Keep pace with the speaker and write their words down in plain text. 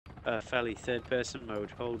fairly third-person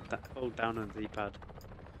mode. Hold down on the D-pad.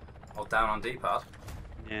 Hold down on D-pad.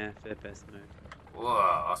 Yeah, third-person mode.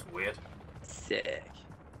 Whoa, that's weird. Sick.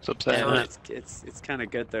 It's upsetting. Yeah, no, Isn't it? it's kind of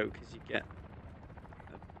good though because you get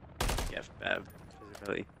better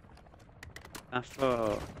visibility. I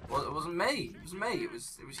thought. Well, it wasn't me. It was me. It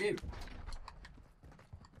was you.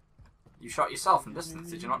 You shot yourself from distance.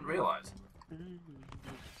 Did you not realise?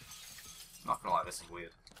 Not gonna lie, this is weird.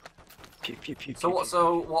 Pew, pew, pew, So pew, what? pew.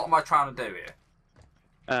 So what am I trying to do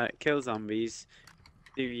here? Kill zombies,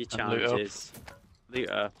 do your And loot up. challenges, loot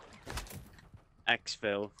up,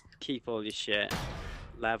 exfill, keep all your shit,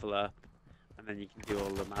 level up, and then you can do all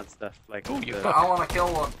the mad stuff like. Ooh, you the- got- I want to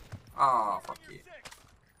kill one. Oh, fuck you.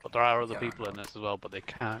 But there are other Yeah. people in this as well, but they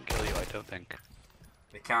can't kill you, I don't think.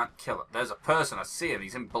 They can't kill it. There's a person. I see him.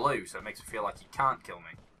 He's in blue, so it makes me feel like he can't kill me.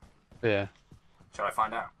 Yeah. Should I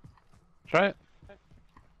find out? Try it.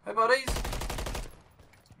 Hey, buddies.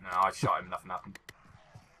 No, I shot him. Nothing happened.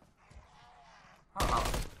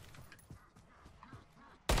 Oh,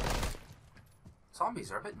 no.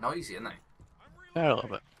 Zombies are a bit noisy, aren't they? Yeah, a little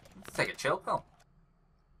bit. Let's take a chill pill.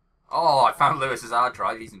 Oh, I found Lewis's hard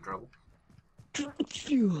drive. He's in trouble.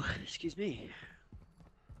 Excuse me.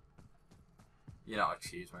 You know,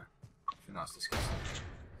 excuse me. I think that's disgusting.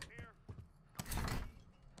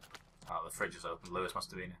 Oh, the fridge is open. Lewis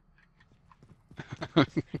must have been here.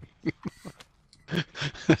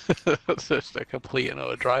 That's just a complete and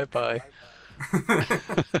utter drive-by.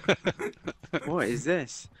 What is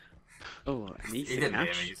this? Oh, an He Ethan didn't hear me.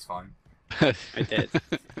 Ash. He's fine. I did.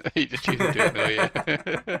 You just choose to ignore you.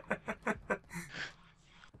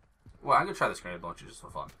 Well, I'm gonna try this grenade launcher just for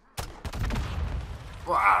fun.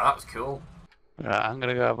 Wow, that was cool. Right, I'm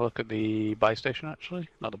gonna go have a look at the buy station actually.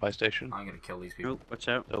 Not the buy station. I'm gonna kill these people. Oh, watch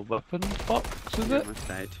out. The weapons box, is You're it? on my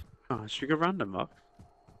side. Oh, should we go random up?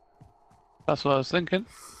 That's what I was thinking.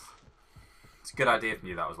 It's a good idea from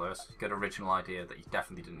you, that was, Lewis. Good original idea that you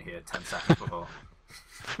definitely didn't hear 10 seconds before.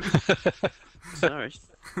 Sorry.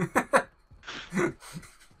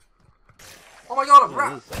 Oh my god, a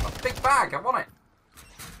rat! A big bag, I want it!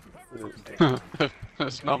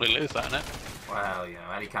 It's normally loose, isn't it? Well, you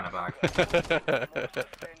know, any kind of bag.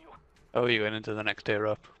 Oh, you went into the next tier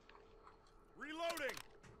up. Reloading.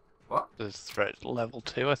 What? There's threat level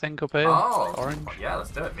 2, I think, up here. Oh! Orange. Yeah,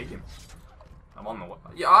 let's do it, medium. I'm on the way.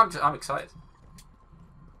 Yeah, I'm excited.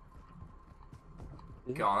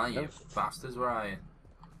 Go on then, you bastards, where are you?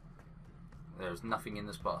 There's nothing in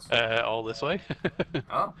this bus. All this way.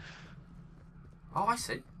 Oh. Oh, I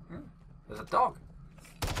see. Yeah. There's a dog.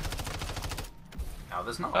 No,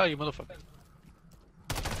 there's not. Oh, you motherfucker.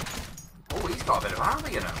 Oh, he's got a bit of armor,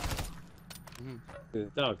 you know. The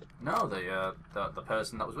dog. No, the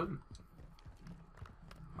person that was with him.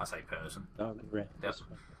 I say person. Dog. Rip. Yep.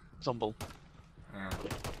 Zumble. Yeah.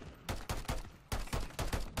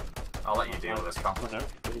 I'll let you deal with this, Con. Oh, no.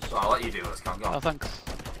 I'll let you deal with this, Con. Go Oh, on. thanks.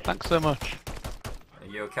 Thanks so much. Are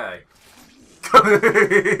you okay?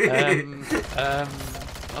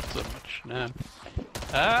 Not so much, no.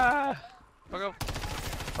 Ah! Fuck off.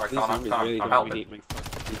 Sorry, These Con, zombies I'm really don't helping. eat my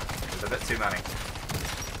fucking- There's a bit too many.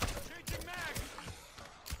 Changing mag.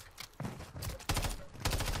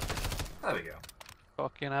 There we go.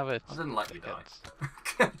 Fucking have it. I didn't let you die.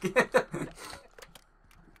 Dickheads.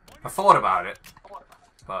 I thought about it,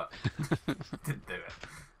 but didn't do it.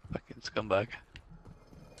 Fucking scumbag.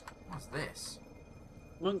 What's this?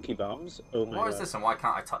 Monkey bombs? Oh my What god. is this and why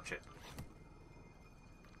can't I touch it?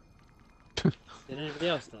 Did anybody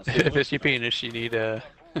else not see If it's monkey your penis, you need a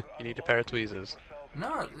pair of tweezers.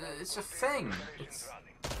 No, it's a thing. It's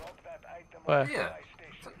Where? here.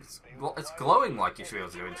 It's glowing like you should be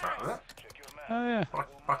able to interact with it, Oh yeah. but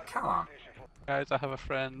I can't. Guys, I have a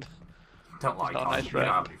friend. Don't like not a Con. nice You don't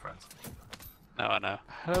friend. have any friends. No, I know.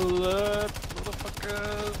 Hello,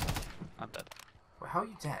 motherfuckers. I'm dead. Well, how are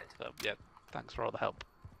you dead? So yeah, thanks for all the help.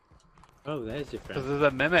 Oh, there's your Because friend.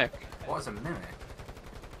 there's a mimic. What is a mimic?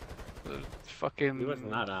 There's fucking. He wasn't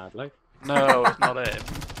that hard, like. No, it's not him.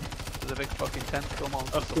 There's a big fucking tentacle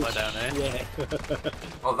monster somewhere down here. Yeah.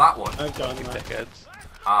 Oh, that one. I've gone, Fucking man. dickheads.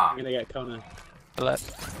 Ah, I'm gonna get Connor.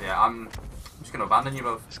 Let's yeah. I'm just gonna abandon you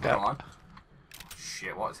both. Scout. Not gonna lie.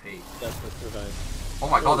 Shit, what is he? That's the survive. Oh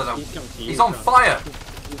my god, Oh, there's he's come to you, he's on Connor. fire!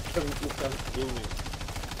 He's come to you, mate.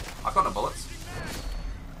 I've got no bullets.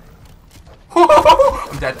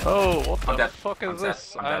 I'm dead. Oh, what I'm the dead. fuck I'm is dead.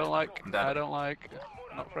 this? I'm I dead. don't like. I'm dead. I don't like.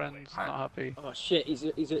 Not friends. I- Not happy. Oh shit, he's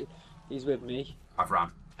with me. I've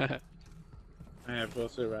ran. I have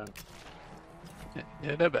also ran.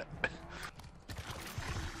 Yeah, no bit.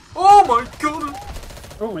 Oh my god!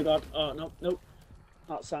 Oh my god, oh no, no.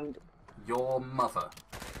 That sound. Your mother.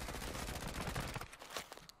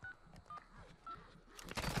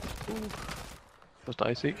 Ooh. Just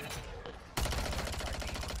icy.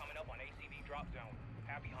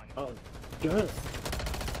 Oh, good.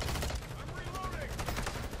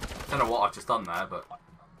 Don't know what I've just done there, but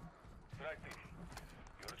Your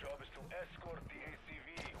job is to escort the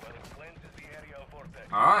ACV while it cleanses the area of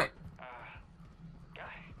vortex. alright.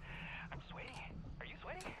 Guy, I'm sweating. Are you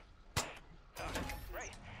sweating?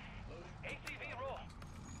 Right. ACV roll.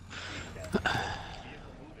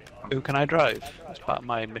 Who can I drive? That's part of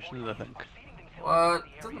my missions, I think. Well, What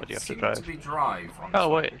doesn't do you have to seem drive? to be drive on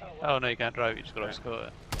Oh this wait. Oh no, you can't drive. You just gotta escort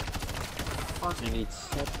it. I need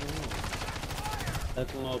 7 more.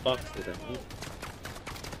 7 more boxes, I need.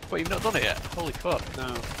 Wait, you've not done it yet? Holy fuck! No.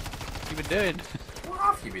 What you been doing? What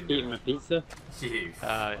have you been Eating doing? my pizza. You.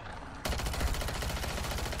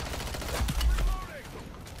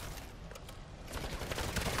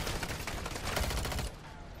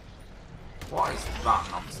 What is that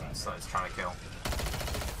nonsense that it's trying to kill?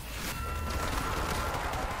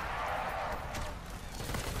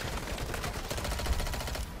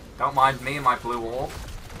 Don't mind me and my blue orb.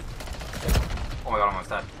 Oh my god, I'm almost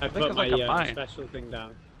dead. I think put it's my like a mine. special thing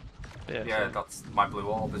down. Yeah, that's my blue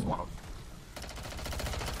orb is one of them.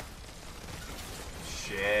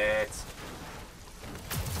 Shit.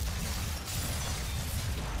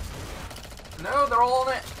 No, they're all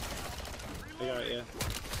on it. I got it, yeah.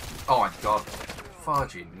 Oh my god.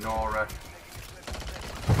 Fudgy Nora.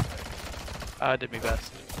 I did my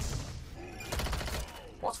best.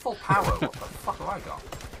 What's full power? What the fuck have I got?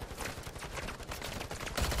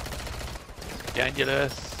 Behind you,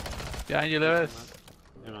 Lewis. Behind you, Lewis.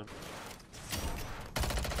 Hang on.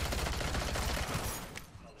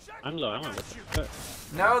 I'm low, I'm on it.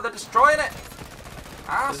 No, they're destroying it!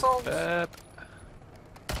 Assholes!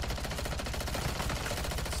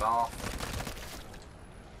 It's off.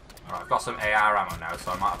 Alright, I've got some AR ammo now,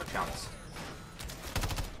 so I might have a chance.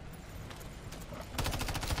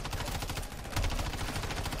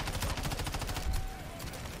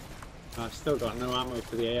 I've still got no ammo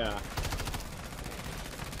for the AR.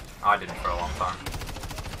 I didn't for a long time.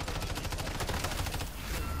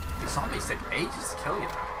 These zombies take ages to kill you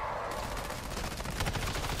though.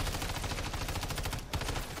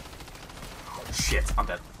 Oh, shit, I'm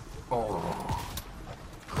dead. Oh.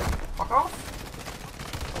 Fuck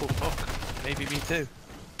off. Oh fuck. Maybe me too.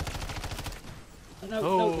 No,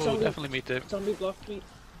 Oh, no, zombie, definitely me too. zombie blocked me.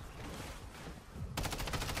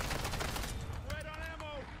 Red on ammo.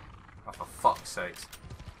 Oh, for fuck's sake.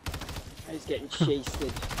 I was getting chased.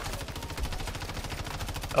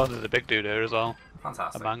 Oh, there's a big dude here as well. A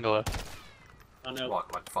Fantastic. mangler. I know.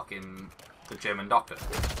 What, like fucking the German doctor?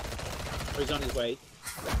 He's on his way.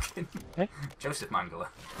 Eh? Joseph Mangler.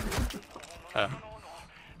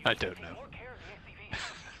 I don't know.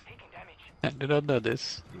 I do not know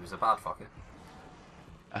this. He was a bad fucker.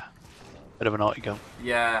 Bit of an naughty gun.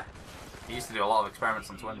 Yeah. He used to do a lot of experiments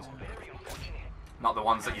on twins. Not the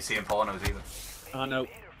ones that you see in pornos either. Oh no.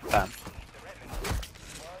 Bam.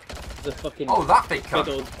 The fucking Oh, that big big cunt.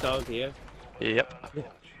 old dog here. Yep.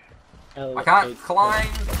 I can't climb.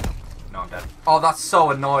 No, I'm dead. Oh, that's so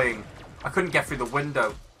annoying. I couldn't get through the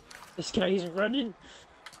window. This guy's running.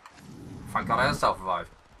 Thank God I self-revived.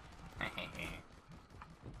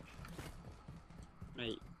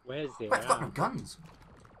 Mate, where's the Wait, I've got no AR? guns.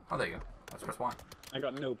 Oh, there you go. Let's press Y. I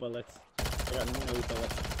got no bullets. I got no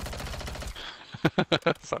bullets.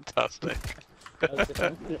 Fantastic. I was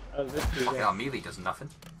literally Fucking hell, melee does nothing.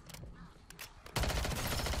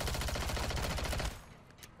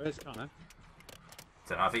 Where's Connor?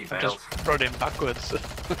 Don't know if he I'm failed. just running backwards.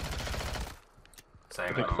 Same, I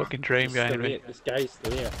Big don't know. fucking train He's behind still me. here. This guy's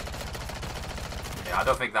still here. Yeah, I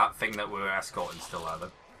don't think that thing that we were escorting is still there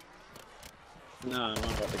though. No, I'm on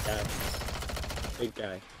about the guy. Big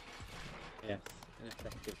guy. Yes,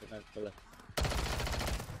 ineffective without bullets.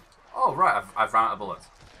 Oh, right, I've run out of bullets.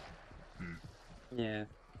 Yeah.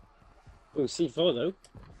 Oh, C4 though.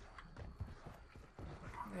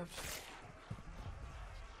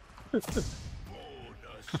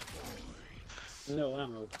 No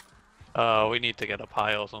ammo. Oh, we need to get up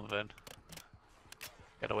high or something.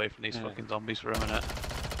 Get away from these Yeah. fucking zombies for a minute.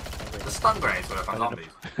 The stun grenades work on zombies.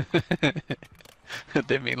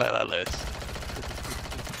 Didn't mean like that, Liz.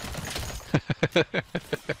 You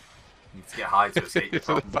need to get high to escape your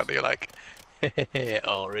So the problems. fact that you're like,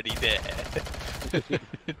 already there.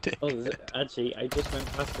 Dick. Oh, actually, I just went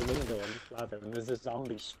past the window on this ladder and there's a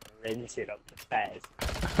zombie sprinting up the stairs.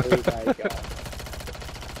 Oh my god.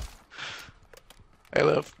 Hey,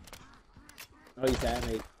 love. Oh, he's there,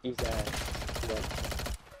 mate. He's there. Yeah.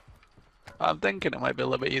 I'm thinking it might be a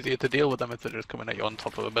little bit easier to deal with them if they're just coming at you on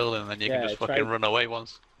top of a building and then you Yeah, can just try- fucking run away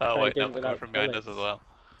once. Oh try wait, doing no, they're without coming from behind us bullets. as well.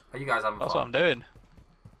 Are you guys having That's what fun? I'm doing.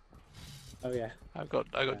 Oh yeah. I've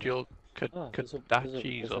got dual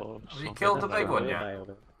Kadachis or Have something. you killed the big one Yeah. yet?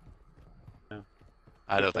 No.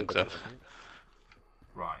 I don't think so.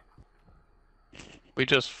 Right. We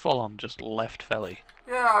just full on just left Felly.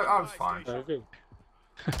 Yeah, I was fine. Oh, is he?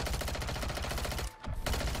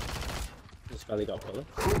 This fella got bullet.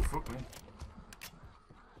 Ooh, fuck me.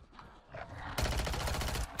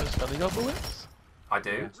 Does Felly got bullets? I do.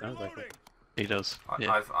 Yeah, sounds like it. He does.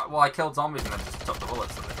 Well, I killed zombies and then just took the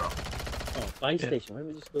bullets that they dropped. Oh, fire station. Why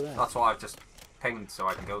don't we just go there? That's why I've just pinged so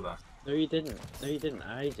I can go there. No, you didn't. No, you didn't.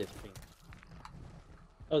 I just think.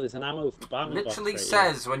 Oh, there's an ammo for bomb. Literally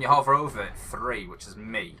says when you hover over it, 3, which is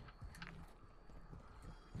me.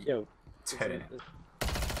 Yo. Turn it.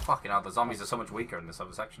 Fucking hell, the zombies are so much weaker in this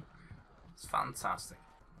other section. It's fantastic.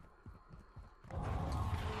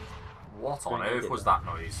 What on earth was that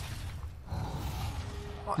noise?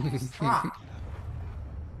 What is that?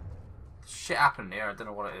 Shit happened here, I don't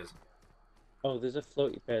know what it is. Oh, there's a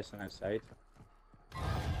floaty person outside.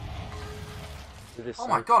 Oh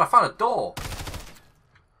my god, I found a door!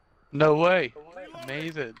 No way.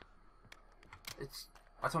 Amazing.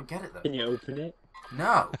 I don't get it though. Can you open it?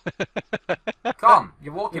 No! Come on,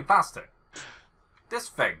 you're walking past it. This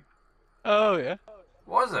thing. Oh yeah.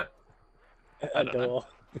 What is it? A don't know. door.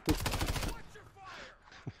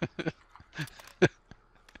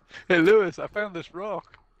 Hey Lewis, I found this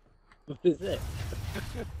rock. What is it?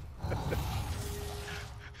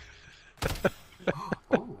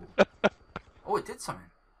 Oh. Oh, it did something.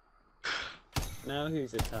 Now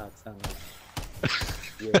who's a tart sandwich?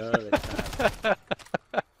 You're a tart.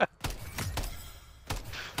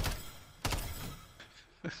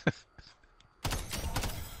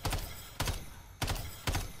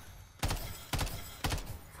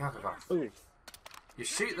 Ooh. You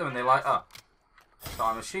shoot them and they light up. So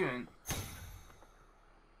I'm assuming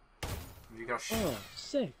you got Oh,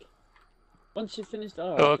 sick. Once you finished.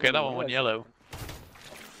 Oh, okay, that one went yellow.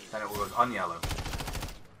 then it goes unyellow.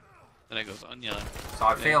 Then it goes on yellow. So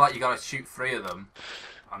I feel like you gotta shoot 3 of them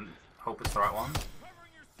and hope it's the right one.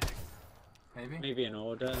 Maybe? Maybe an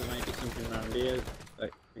order. There might be something around here.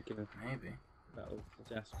 Like we can. Maybe. That'll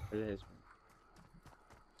suggest what it is.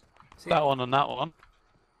 See, That one and that one.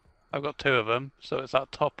 I've got 2 of them, so it's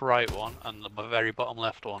that top right one and the very bottom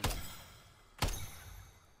left one.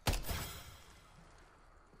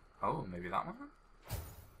 oh, maybe that one?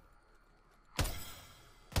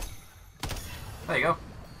 There you go.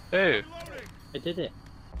 Ooh. I did it.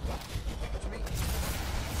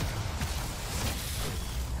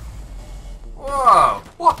 Whoa!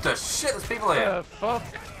 What the shit? There's people here. Fuck.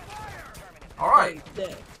 Alright.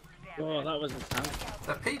 Oh, that wasn't sound.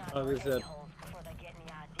 They're people. Oh, there's a.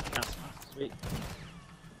 That's sweet.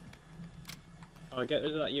 Oh, get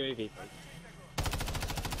rid of that UAV.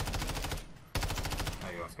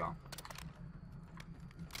 There you go, it's gone.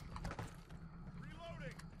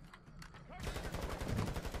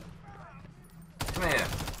 Come here.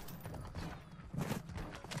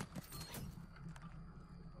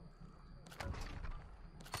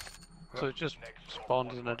 So it just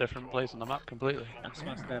spawns in a different place on the map completely. I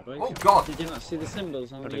smashed there, boys. Oh god! Did you not see the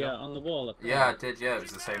symbols on the wall up there? Yeah, I did, yeah, it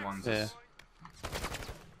was the same ones. Yeah. as-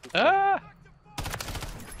 Ah!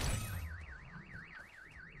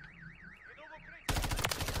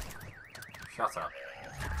 Shut up.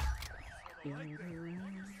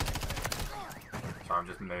 Sorry, I'm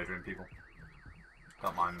just murdering people.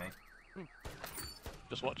 Don't mind me.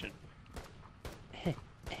 Just watching.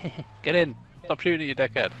 Get in! Stop shooting at you,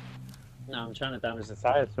 dickhead. No, I'm trying to damage the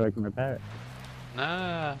tire so I can repair it.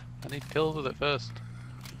 Nah, I need kills with it first.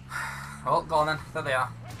 Oh, go on then. There they are.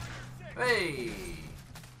 Hey!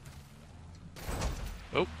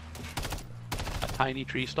 Oh. A tiny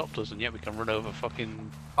tree stopped us and yet we can run over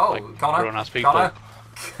fucking Oh, like, Connor! grown-ass people. Connor!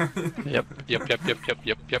 Yep.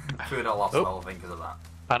 I could have lost the Oh. whole thing because of that.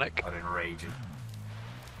 Panic. I'd been raging.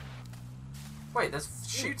 Wait, there's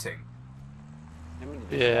shooting.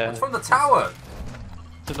 Yeah. It's from the tower!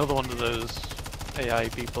 It's another one of those AI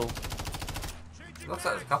people. Looks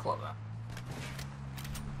like there's a couple up there.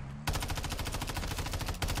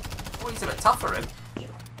 Oh, he's a bit tougher, him.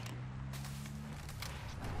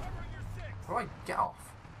 How do I get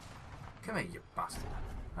off? Come here, you bastard.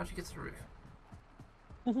 How'd you get to the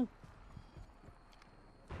roof?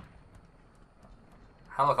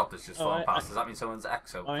 Helicopter's just flown past. Does that mean someone's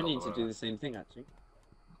exo? I need to do the same thing, actually.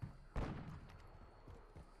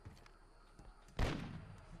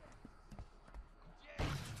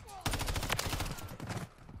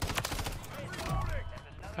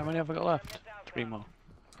 How many have I got left? 3 more.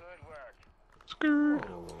 Good work. Screw.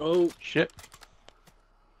 Oh, Shit.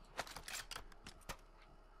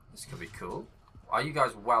 This could be cool. Are you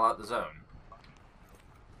guys well out the zone?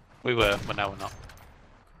 We were, but now we're not.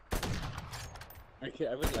 Okay,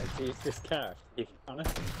 I would like to use this car, to be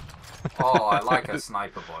honest. Oh, I like a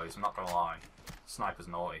sniper, boys. I'm not gonna lie. Sniper's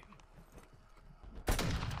naughty.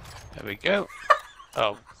 There we go.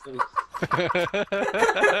 Oh.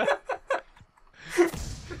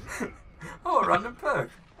 Oh, a random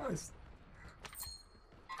perk. Nice.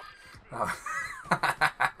 Oh.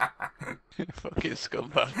 Fucking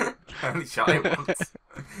scumbag. I only shot it once.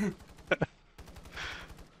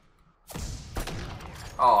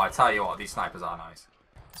 Oh, I tell you what, these snipers are nice.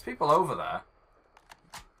 There's people over there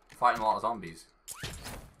fighting a lot of zombies.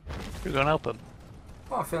 We're gonna help them.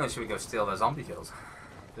 Well, I'm feeling should we go steal their zombie kills?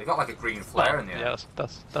 They got like a green flare in the air. Yeah,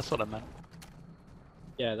 that's what I meant.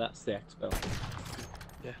 Yeah, that's the expo.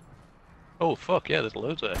 Yeah. Oh fuck yeah, there's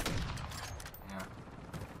loads there. Yeah.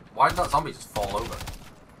 Why did that zombie just fall over?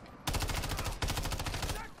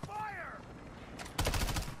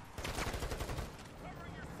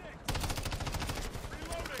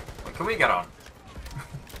 Wait, can we get on?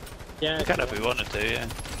 Yeah, We can if we wanted to, yeah.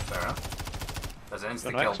 Fair enough. There's an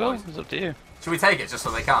instant kill, Well, boys. it's up to you. Should we take it just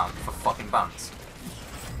so they can't? For fucking bants.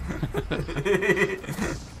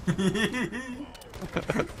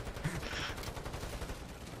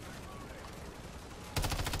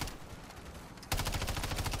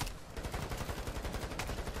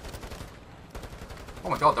 Oh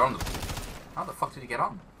my god, they're on the... How the fuck did he get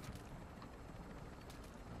on?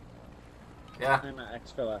 Yeah, I'm at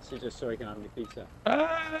exfill actually, just so I can have my pizza.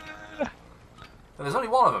 Ah! but there's only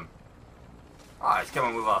one of them. Ah, he's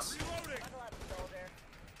coming with us.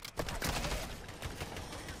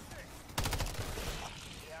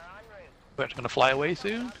 We're actually gonna fly away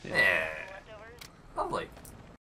soon? Yeah.